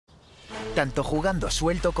tanto jugando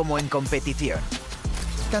suelto como en competición.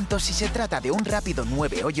 Tanto si se trata de un rápido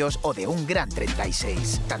 9 hoyos o de un gran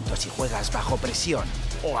 36. Tanto si juegas bajo presión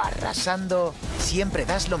o arrasando, siempre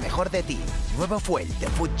das lo mejor de ti. Nuevo fuel de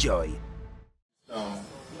FootJoy.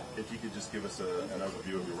 If you could just give us an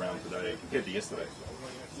overview of your round today compared to yesterday.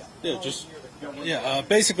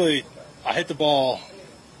 Basically, I hit the ball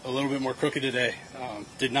a little bit more crooked today.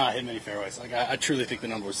 Did not hit many fairways. Like I truly think the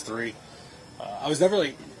number was 3. I was never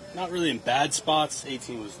not really in bad spots.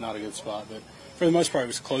 18 was not a good spot, but for the most part, it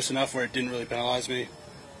was close enough where it didn't really penalize me.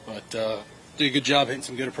 But did a good job hitting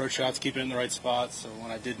some good approach shots, keeping it in the right spots. So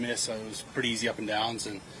when I did miss, it was pretty easy up and downs,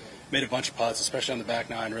 and made a bunch of putts, especially on the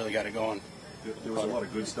back nine. Really got it going. There was a lot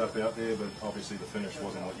of good stuff out there, but obviously the finish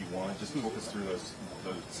wasn't what you wanted. Just talk us through those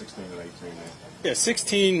 16 and 18 there. Yeah,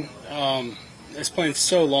 16 is playing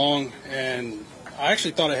so long, and I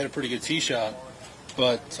actually thought I had a pretty good tee shot,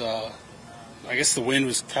 but I guess the wind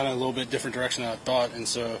was kind of a little bit different direction than I thought, and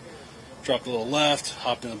so dropped a little left,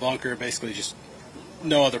 hopped in the bunker, basically just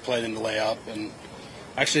no other play than to lay up, and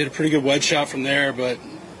actually hit a pretty good wedge shot from there, but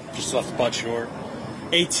just left the putt short.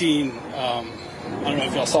 18, I don't know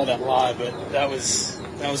if y'all saw that live, but that was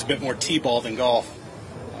a bit more tee-ball than golf.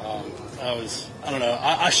 I don't know.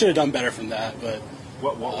 I should have done better from that, but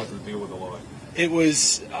what was the deal with the lie? It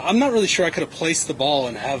was. I'm not really sure I could have placed the ball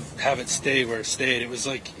and have it stay where it stayed. It was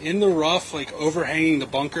like in the rough, like overhanging the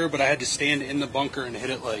bunker, but I had to stand in the bunker and hit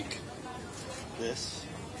it like this.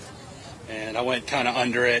 And I went kind of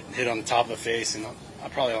under it, hit on the top of the face, and I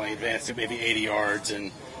probably only advanced it maybe 80 yards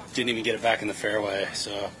and didn't even get it back in the fairway.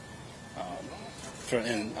 So.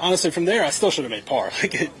 And honestly, from there, I still should have made par.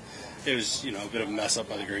 Like it was, a bit of a mess up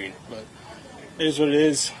by the green, but it is what it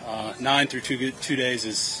is. 9 through 2 days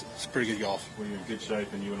is pretty good golf. Well, you're in good shape,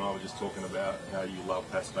 and you and I were just talking about how you love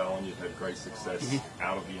Pascal, and you've had great success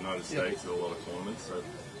out of the United States at a lot of tournaments. So,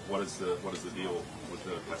 what is the deal with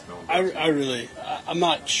the Pascal? I'm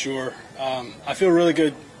not sure. I feel really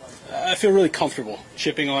good. I feel really comfortable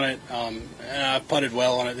chipping on it, and I've putted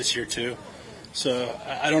well on it this year too. So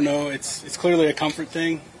I don't know. It's clearly a comfort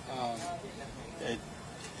thing.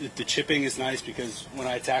 The chipping is nice because when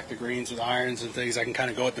I attack the greens with irons and things, I can kind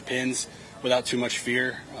of go at the pins without too much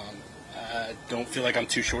fear. I don't feel like I'm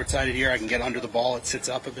too short-sighted here. I can get under the ball. It sits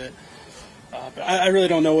up a bit. But I really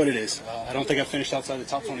don't know what it is. I don't think I've finished outside the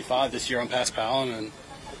top 25 this year on Pascal, and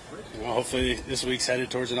hopefully this week's headed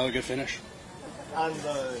towards another good finish. On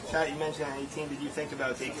the shot you mentioned on 18, did you think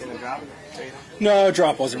about taking a drop? No, a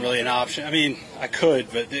drop wasn't really an option. I mean, I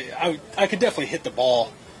could, but I could definitely hit the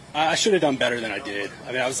ball. I should have done better than I did.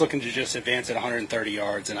 I mean, I was looking to just advance at 130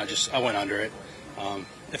 yards, and I went under it.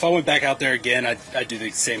 If I went back out there again, I'd do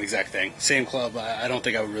the same exact thing. Same club. I don't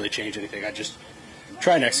think I would really change anything. I'd just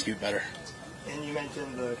try and execute better. And you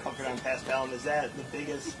mentioned the comfort on Pascal. Is that the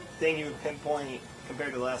biggest thing you would pinpoint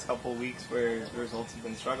compared to the last couple of weeks where the results have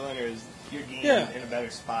been struggling, or is your game in a better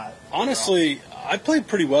spot? Honestly, I played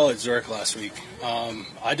pretty well at Zurich last week.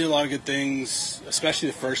 I did a lot of good things, especially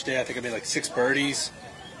the first day. I think I made like 6 birdies.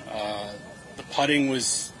 The putting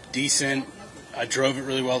was decent. I drove it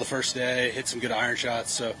really well the first day, hit some good iron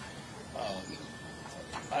shots. So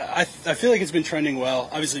I feel like it's been trending well.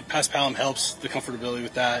 Obviously, Paspalum helps the comfortability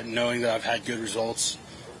with that, and knowing that I've had good results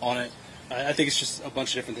on it. I think it's just a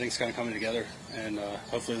bunch of different things kind of coming together, and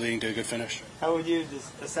hopefully leading to a good finish. How would you just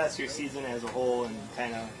assess your season as a whole, and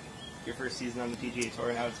kind of your first season on the PGA Tour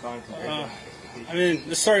and how it's gone compared to? I mean,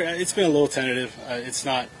 the start, it's been a little tentative.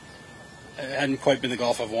 It hadn't quite been the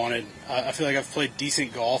golf I've wanted. I feel like I've played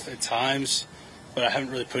decent golf at times, but I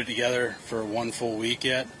haven't really put it together for one full week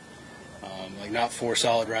yet. Like not 4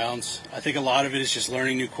 solid rounds. I think a lot of it is just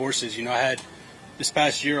learning new courses. I had this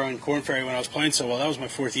past year on Korn Ferry when I was playing so well. That was my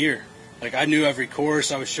 4th year. Like I knew every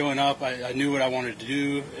course. I was showing up. I knew what I wanted to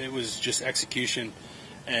do. It was just execution.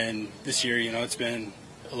 And this year, it's been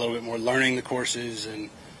a little bit more learning the courses, and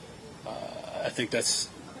I think that's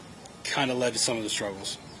kind of led to some of the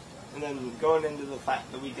struggles. And then going into the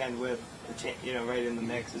weekend with right in the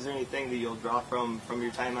mix, is there anything that you'll draw from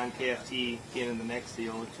your time on KFT being in the mix that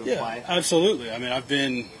you'll look to apply? Yeah, absolutely. I mean, I've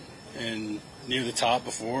been near the top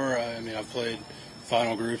before. I mean, I've played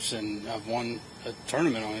final groups and I've won a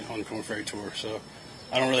tournament on the Korn Ferry Tour. So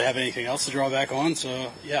I don't really have anything else to draw back on.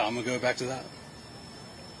 So yeah, I'm gonna go back to that.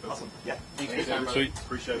 Awesome. Yeah. Sweet.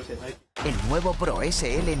 Appreciate it. El nuevo Pro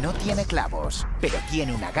SL no tiene clavos, pero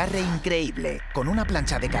tiene un agarre increíble. Con una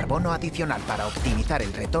plancha de carbono adicional para optimizar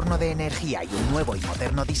el retorno de energía y un nuevo y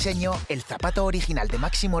moderno diseño, el zapato original de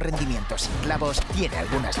máximo rendimiento sin clavos tiene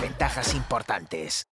algunas ventajas importantes.